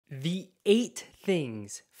The 8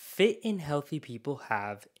 things fit and healthy people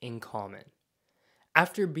have in common.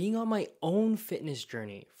 After being on my own fitness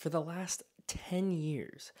journey for the last 10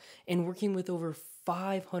 years and working with over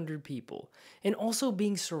 500 people, and also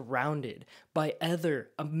being surrounded by other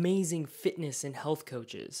amazing fitness and health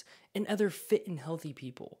coaches and other fit and healthy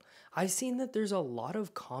people, I've seen that there's a lot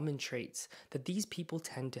of common traits that these people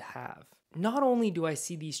tend to have. Not only do I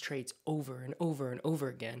see these traits over and over and over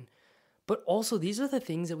again, but also, these are the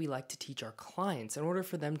things that we like to teach our clients in order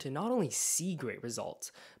for them to not only see great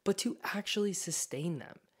results, but to actually sustain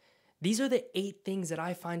them. These are the 8 things that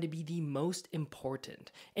I find to be the most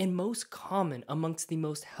important and most common amongst the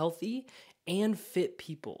most healthy and fit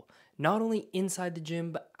people, not only inside the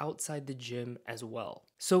gym, but outside the gym as well.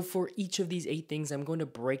 So, for each of these 8 things, I'm going to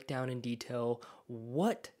break down in detail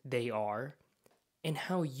what they are and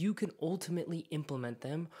how you can ultimately implement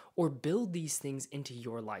them or build these things into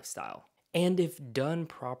your lifestyle. And if done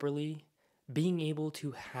properly, being able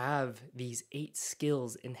to have these 8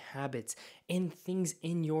 skills and habits and things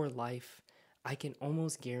in your life, I can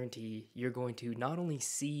almost guarantee you're going to not only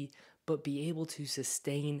see, but be able to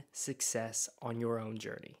sustain success on your own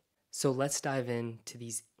journey. So let's dive into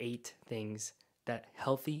these 8 things that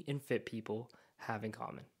healthy and fit people have in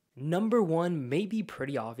common. Number 1 may be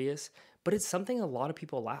pretty obvious, but it's something a lot of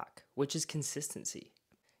people lack, which is consistency.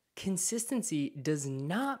 Consistency does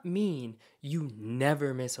not mean you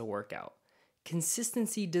never miss a workout.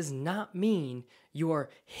 Consistency does not mean you are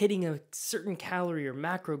hitting a certain calorie or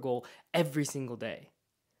macro goal every single day.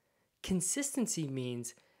 Consistency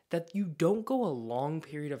means that you don't go a long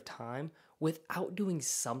period of time without doing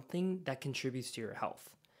something that contributes to your health.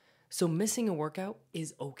 So missing a workout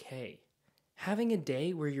is okay. Having a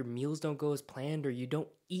day where your meals don't go as planned or you don't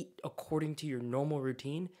eat according to your normal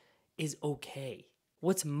routine is okay.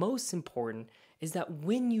 What's most important is that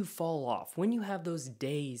when you fall off, when you have those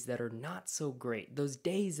days that are not so great, those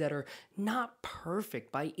days that are not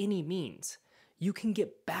perfect by any means, you can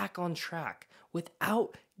get back on track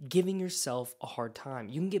without giving yourself a hard time.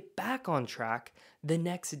 You can get back on track the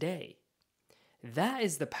next day. That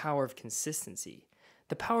is the power of consistency.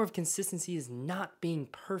 The power of consistency is not being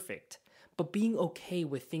perfect, but being okay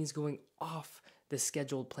with things going off the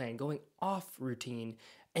scheduled plan, going off routine,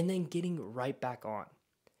 and then getting right back on.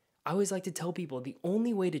 I always like to tell people the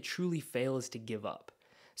only way to truly fail is to give up.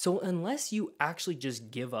 So unless you actually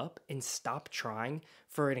just give up and stop trying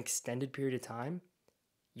for an extended period of time,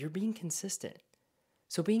 you're being consistent.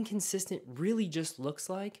 So being consistent really just looks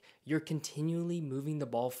like you're continually moving the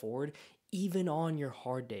ball forward even on your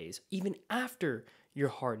hard days, even after your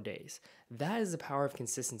hard days. That is the power of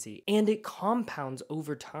consistency, and it compounds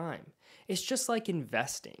over time. It's just like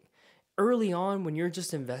investing. Early on, when you're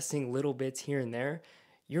just investing little bits here and there,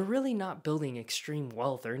 you're really not building extreme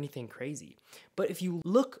wealth or anything crazy. But if you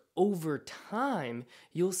look over time,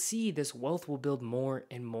 you'll see this wealth will build more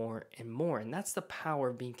and more and more. And that's the power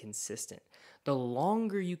of being consistent. The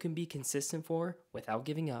longer you can be consistent for without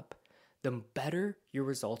giving up, the better your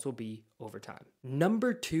results will be over time.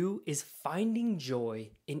 Number 2 is finding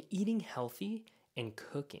joy in eating healthy and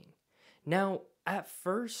cooking. Now, at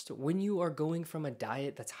first, when you are going from a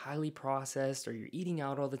diet that's highly processed or you're eating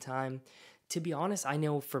out all the time, to be honest, I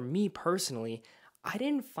know for me personally, I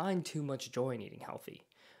didn't find too much joy in eating healthy.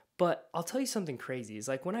 But I'll tell you something crazy is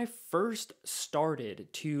like when I first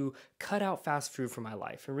started to cut out fast food from my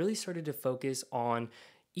life and really started to focus on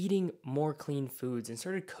eating more clean foods and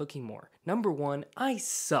started cooking more. Number 1, I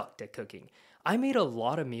sucked at cooking. I made a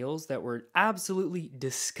lot of meals that were absolutely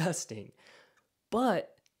disgusting.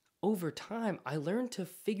 But over time, I learned to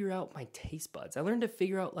figure out my taste buds. I learned to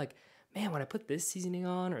figure out like, man, when I put this seasoning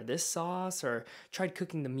on or this sauce or tried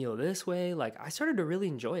cooking the meal this way, like I started to really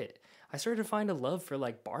enjoy it. I started to find a love for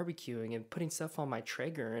like barbecuing and putting stuff on my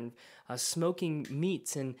Traeger and smoking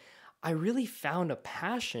meats. And I really found a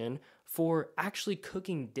passion for actually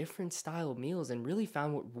cooking different style meals and really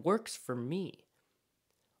found what works for me.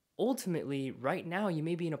 Ultimately, right now, you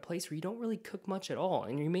may be in a place where you don't really cook much at all,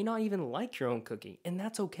 and you may not even like your own cooking, and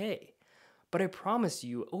that's okay. But I promise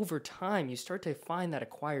you, over time, you start to find that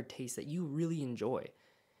acquired taste that you really enjoy.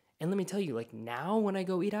 And let me tell you, like now when I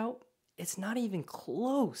go eat out, it's not even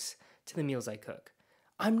close to the meals I cook.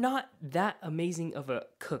 I'm not that amazing of a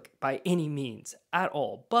cook by any means at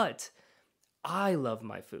all, but I love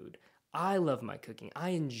my food. I love my cooking. I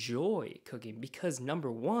enjoy cooking because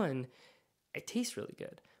number 1, it tastes really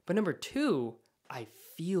good. But number 2, I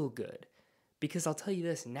feel good. Because I'll tell you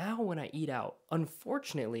this, now when I eat out,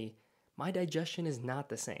 unfortunately, my digestion is not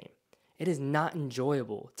the same. It is not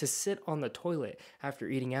enjoyable to sit on the toilet after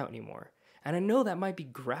eating out anymore. And I know that might be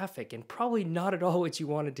graphic and probably not at all what you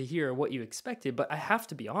wanted to hear or what you expected, but I have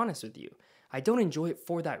to be honest with you. I don't enjoy it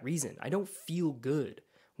for that reason. I don't feel good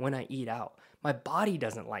when I eat out. My body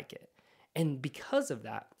doesn't like it. And because of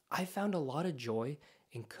that, I found a lot of joy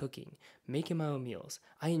in cooking, making my own meals.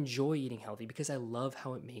 I enjoy eating healthy because I love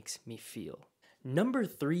how it makes me feel. Number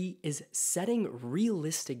 3 is setting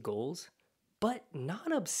realistic goals, but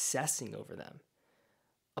not obsessing over them.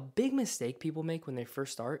 A big mistake people make when they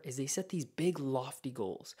first start is they set these big lofty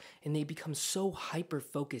goals and they become so hyper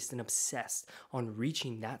focused and obsessed on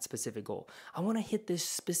reaching that specific goal. I want to hit this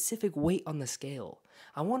specific weight on the scale.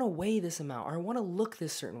 I want to weigh this amount, or I want to look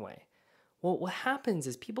this certain way. Well, what happens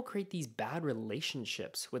is people create these bad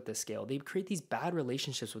relationships with the scale. They create these bad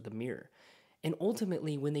relationships with the mirror. And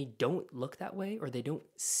ultimately, when they don't look that way or they don't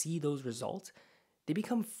see those results, they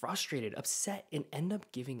become frustrated, upset, and end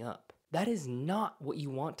up giving up. That is not what you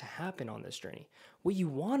want to happen on this journey. What you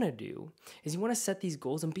want to do is you want to set these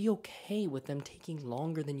goals and be okay with them taking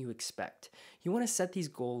longer than you expect. You want to set these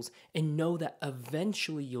goals and know that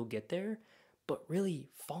eventually you'll get there, but really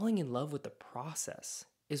falling in love with the process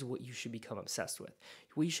is what you should become obsessed with.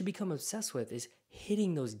 What you should become obsessed with is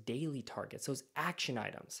hitting those daily targets, those action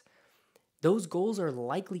items. Those goals are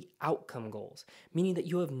likely outcome goals, meaning that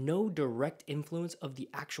you have no direct influence of the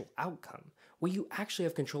actual outcome. What you actually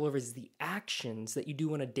have control over is the actions that you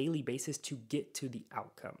do on a daily basis to get to the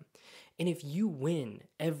outcome. And if you win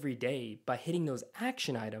every day by hitting those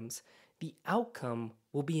action items, the outcome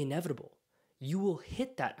will be inevitable. You will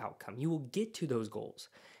hit that outcome. You will get to those goals.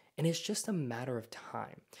 And it's just a matter of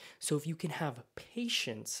time. So if you can have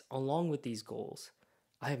patience along with these goals,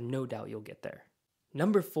 I have no doubt you'll get there.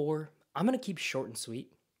 Number 4, I'm going to keep short and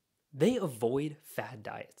sweet. They avoid fad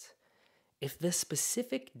diets. If the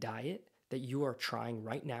specific diet that you are trying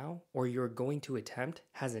right now or you're going to attempt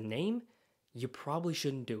has a name, you probably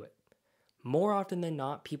shouldn't do it. More often than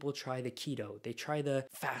not, people try the keto, they try the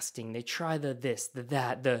fasting, they try the this, the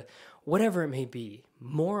that, the whatever it may be.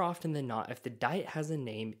 More often than not, if the diet has a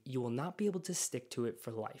name, you will not be able to stick to it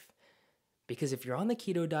for life. Because if you're on the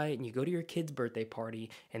keto diet and you go to your kid's birthday party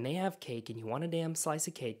and they have cake and you want a damn slice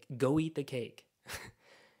of cake, go eat the cake.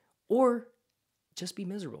 Or just be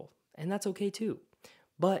miserable. And that's okay too.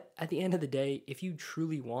 But at the end of the day, if you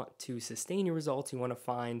truly want to sustain your results, you want to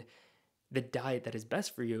find the diet that is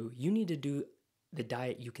best for you, you need to do the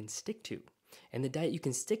diet you can stick to. And the diet you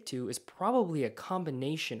can stick to is probably a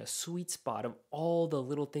combination, a sweet spot of all the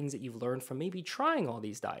little things that you've learned from maybe trying all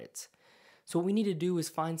these diets. So what we need to do is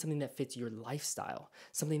find something that fits your lifestyle,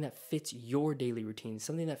 something that fits your daily routine,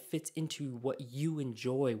 something that fits into what you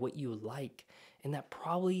enjoy, what you like. And that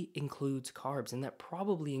probably includes carbs, and that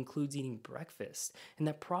probably includes eating breakfast, and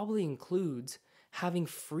that probably includes having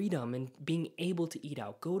freedom and being able to eat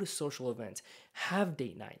out, go to social events, have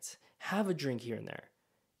date nights, have a drink here and there.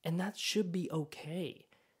 And that should be okay.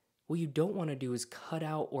 What you don't want to do is cut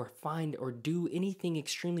out or find or do anything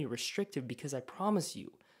extremely restrictive, because I promise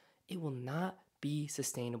you, it will not be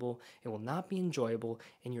sustainable, it will not be enjoyable,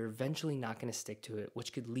 and you're eventually not going to stick to it,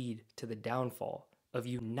 which could lead to the downfall of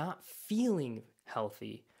you not feeling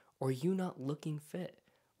healthy or you not looking fit,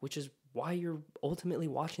 which is why you're ultimately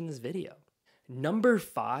watching this video. Number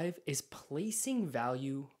 5 is placing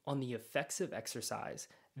value on the effects of exercise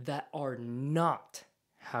that are not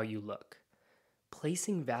how you look.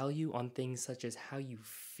 Placing value on things such as how you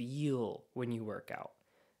feel when you work out.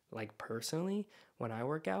 Like personally, when I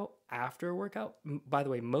work out, after a workout, by the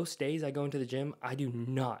way, most days I go into the gym, I do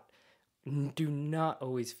not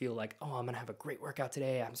always feel like, oh, I'm gonna have a great workout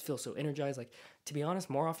today. I feel so energized. Like, to be honest,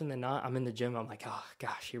 more often than not, I'm in the gym, I'm like, oh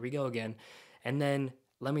gosh, here we go again. And then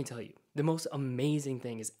let me tell you, the most amazing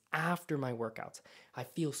thing is after my workouts, I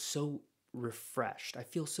feel so refreshed. I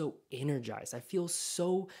feel so energized. I feel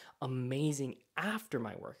so amazing after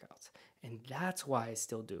my workouts. And that's why I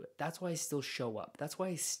still do it. That's why I still show up. That's why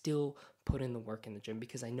I still put in the work in the gym,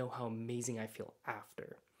 because I know how amazing I feel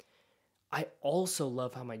after. I also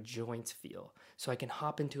love how my joints feel, so I can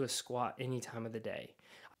hop into a squat any time of the day.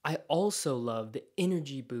 I also love the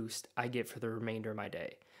energy boost I get for the remainder of my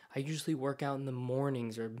day. I usually work out in the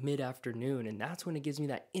mornings or mid-afternoon, and that's when it gives me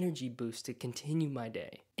that energy boost to continue my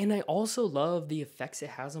day. And I also love the effects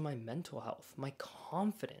it has on my mental health, my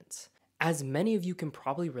confidence. As many of you can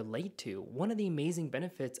probably relate to, one of the amazing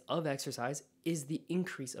benefits of exercise is the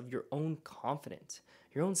increase of your own confidence,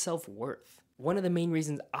 your own self-worth. One of the main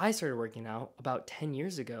reasons I started working out about 10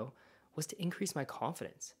 years ago was to increase my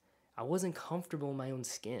confidence. I wasn't comfortable in my own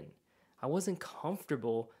skin. I wasn't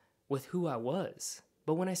comfortable with who I was.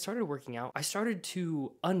 But when I started working out, I started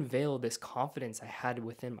to unveil this confidence I had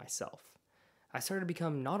within myself. I started to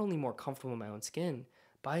become not only more comfortable in my own skin,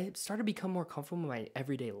 but I started to become more comfortable in my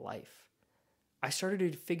everyday life. I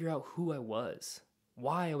started to figure out who I was,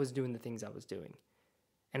 why I was doing the things I was doing,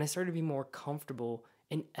 and I started to be more comfortable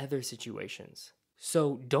in other situations.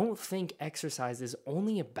 So don't think exercise is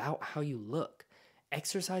only about how you look.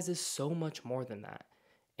 Exercise is so much more than that.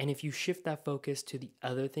 And if you shift that focus to the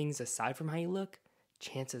other things aside from how you look,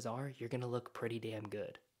 chances are you're gonna look pretty damn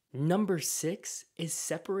good. Number 6 is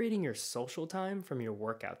separating your social time from your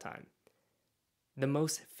workout time. The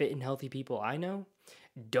most fit and healthy people I know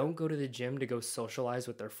don't go to the gym to go socialize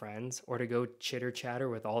with their friends or to go chitter chatter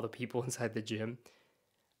with all the people inside the gym.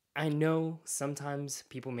 I know sometimes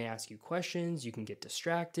people may ask you questions, you can get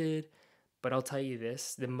distracted, but I'll tell you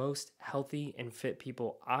this, the most healthy and fit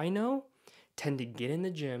people I know tend to get in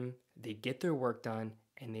the gym, they get their work done,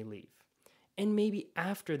 and they leave. And maybe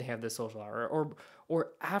after they have the social hour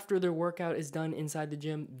or after their workout is done inside the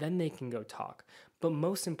gym, then they can go talk. But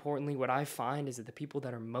most importantly, what I find is that the people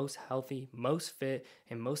that are most healthy, most fit,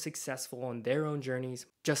 and most successful on their own journeys,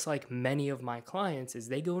 just like many of my clients, is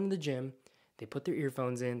they go into the gym, they put their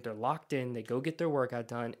earphones in, they're locked in, they go get their workout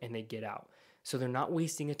done, and they get out. So they're not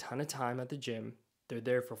wasting a ton of time at the gym. They're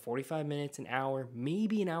there for 45 minutes, an hour,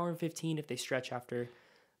 maybe an hour and 15 if they stretch after.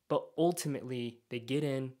 But ultimately, they get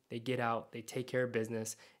in, they get out, they take care of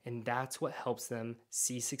business, and that's what helps them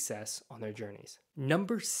see success on their journeys.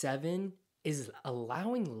 Number 7 is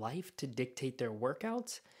allowing life to dictate their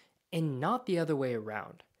workouts and not the other way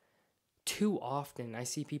around. Too often, I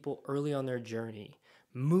see people early on their journey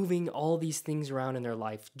moving all these things around in their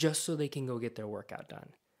life just so they can go get their workout done.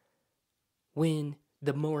 When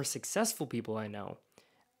the more successful people I know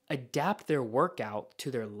adapt their workout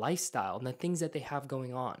to their lifestyle and the things that they have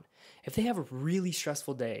going on. If they have a really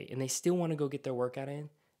stressful day and they still want to go get their workout in,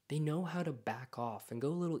 they know how to back off and go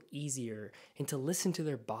a little easier and to listen to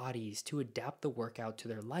their bodies to adapt the workout to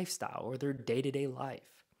their lifestyle or their day-to-day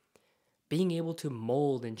life. Being able to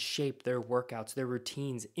mold and shape their workouts, their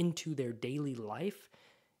routines into their daily life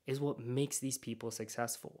is what makes these people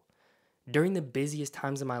successful. During the busiest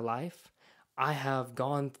times of my life, I have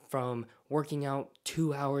gone from working out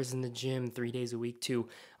 2 hours in the gym 3 days a week to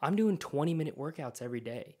I'm doing 20-minute workouts every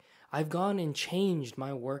day. I've gone and changed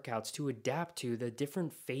my workouts to adapt to the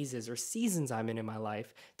different phases or seasons I'm in my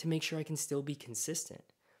life to make sure I can still be consistent.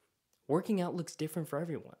 Working out looks different for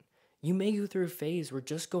everyone. You may go through a phase where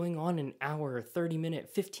just going on an hour,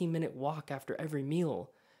 30-minute, 15-minute walk after every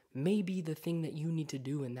meal may be the thing that you need to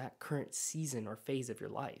do in that current season or phase of your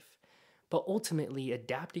life. But ultimately,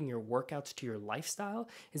 adapting your workouts to your lifestyle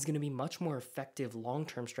is going to be much more effective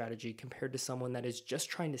long-term strategy compared to someone that is just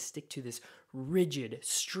trying to stick to this rigid,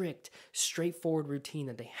 strict, straightforward routine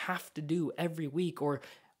that they have to do every week or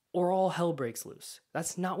all hell breaks loose.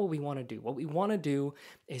 That's not what we want to do. What we want to do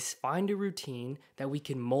is find a routine that we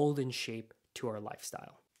can mold and shape to our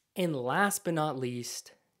lifestyle. And last but not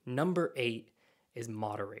least, number 8 is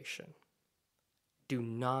moderation. Do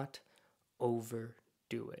not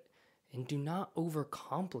overdo it. And do not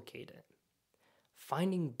overcomplicate it.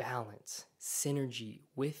 Finding balance, synergy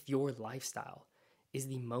with your lifestyle is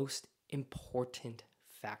the most important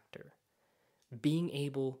factor. Being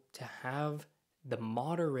able to have the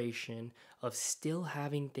moderation of still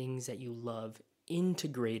having things that you love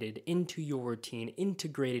integrated into your routine,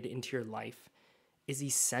 integrated into your life is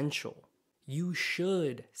essential. You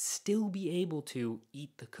should still be able to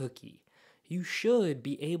eat the cookie. You should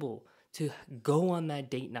be able to go on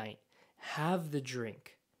that date night, have the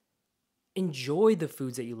drink, enjoy the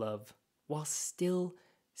foods that you love while still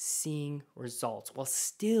seeing results, while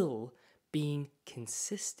still being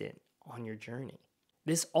consistent on your journey.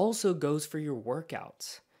 This also goes for your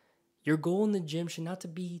workouts. Your goal in the gym should not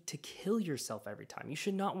be to kill yourself every time. You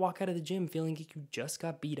should not walk out of the gym feeling like you just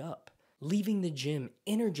got beat up. Leaving the gym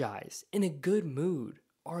energized, in a good mood,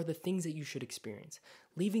 are the things that you should experience.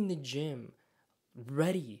 Leaving the gym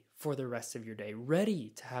ready for the rest of your day,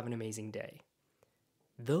 ready to have an amazing day.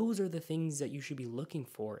 Those are the things that you should be looking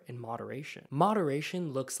for in moderation.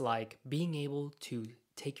 Moderation looks like being able to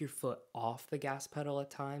take your foot off the gas pedal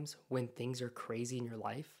at times when things are crazy in your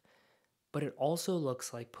life, but it also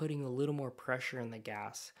looks like putting a little more pressure in the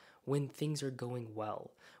gas when things are going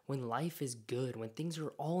well, when life is good, when things are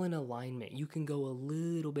all in alignment. You can go a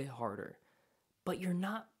little bit harder, but you're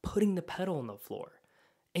not putting the pedal on the floor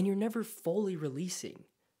and you're never fully releasing.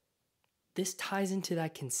 This ties into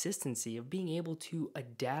that consistency of being able to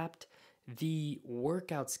adapt the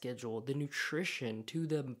workout schedule, the nutrition to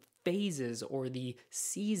the phases or the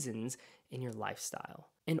seasons in your lifestyle.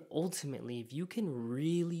 And ultimately, if you can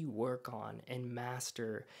really work on and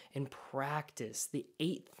master and practice the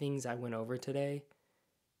 8 things I went over today,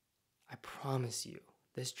 I promise you,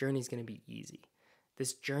 this journey is going to be easy.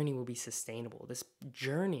 This journey will be sustainable. This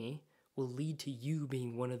journey will lead to you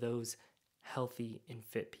being one of those healthy and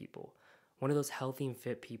fit people, one of those healthy and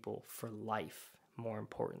fit people for life, more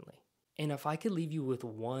importantly. And if I could leave you with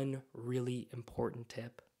one really important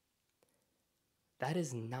tip, that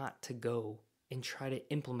is not to go and try to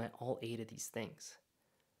implement all 8 of these things.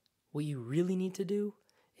 What you really need to do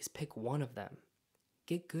is pick one of them.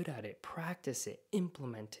 Get good at it, practice it,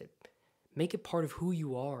 implement it, make it part of who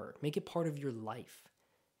you are, make it part of your life.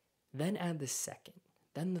 Then add the second,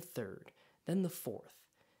 then the third, then the fourth.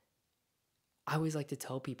 I always like to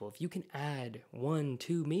tell people, if you can add 1,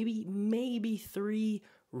 2, maybe 3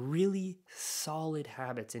 really solid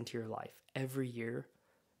habits into your life every year,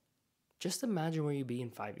 just imagine where you'd be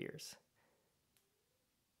in 5 years.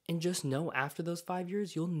 And just know after those 5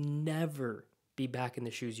 years, you'll never be back in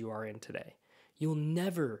the shoes you are in today. You'll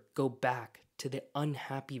never go back to the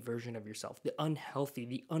unhappy version of yourself, the unhealthy,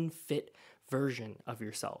 the unfit version of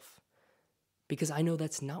yourself. Because I know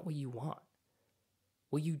that's not what you want.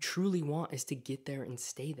 What you truly want is to get there and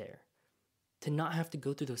stay there. To not have to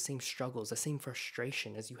go through those same struggles, the same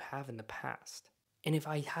frustration as you have in the past. And if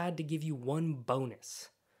I had to give you one bonus,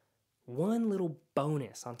 one little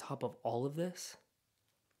bonus on top of all of this,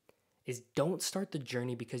 is don't start the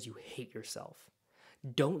journey because you hate yourself.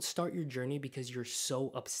 Don't start your journey because you're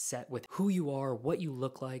so upset with who you are, what you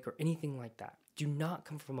look like, or anything like that. Do not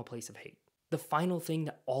come from a place of hate. The final thing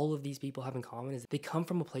that all of these people have in common is they come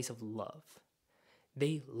from a place of love.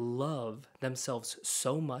 They love themselves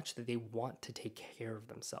so much that they want to take care of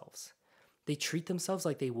themselves. They treat themselves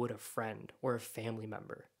like they would a friend or a family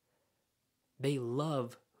member. They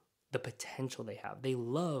love the potential they have. They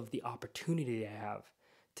love the opportunity they have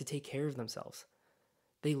to take care of themselves.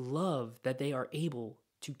 They love that they are able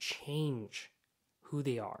to change who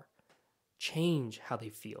they are, change how they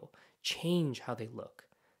feel, change how they look,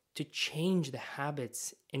 to change the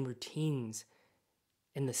habits and routines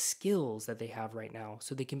and the skills that they have right now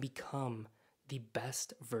so they can become the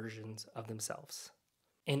best versions of themselves.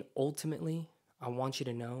 And ultimately, I want you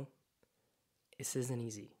to know this isn't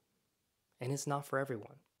easy and it's not for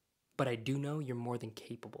everyone, but I do know you're more than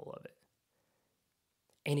capable of it.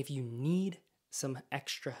 And if you need some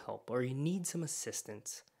extra help or you need some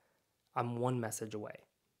assistance, I'm one message away.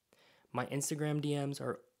 My Instagram DMs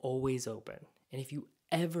are always open. And if you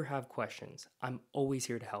ever have questions, I'm always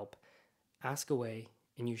here to help. Ask away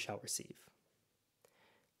and you shall receive.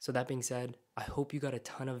 So that being said, I hope you got a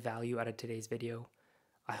ton of value out of today's video.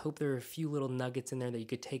 I hope there are a few little nuggets in there that you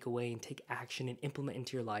could take away and take action and implement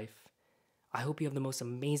into your life. I hope you have the most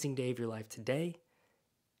amazing day of your life today,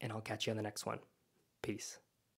 and I'll catch you on the next one. Peace.